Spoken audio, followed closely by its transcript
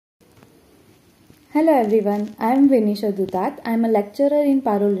Hello everyone, I am Vinisha Dudhat. I am a lecturer in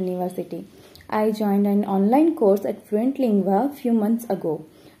Parul University. I joined an online course at Fluentlingua a few months ago.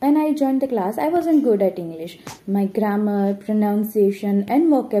 When I joined the class, I wasn't good at English. My grammar, pronunciation and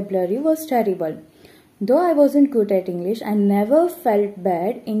vocabulary was terrible. Though I wasn't good at English, I never felt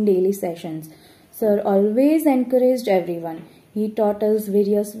bad in daily sessions. Sir always encouraged everyone. He taught us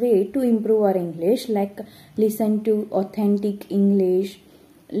various ways to improve our English, like listen to authentic English,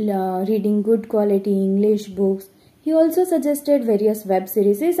 reading good quality English books. He also suggested various web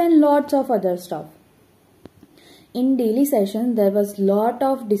series and lots of other stuff. In daily sessions, there was lot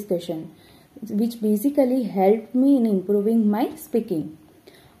of discussion, which basically helped me in improving my speaking.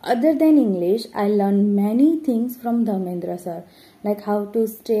 Other than English, I learned many things from Dharmendra sir, like how to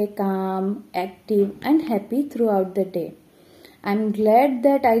stay calm, active and happy throughout the day. I'm glad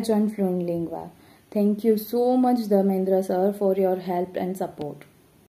that I joined Fluentlingua. Thank you so much Dharmendra sir for your help and support.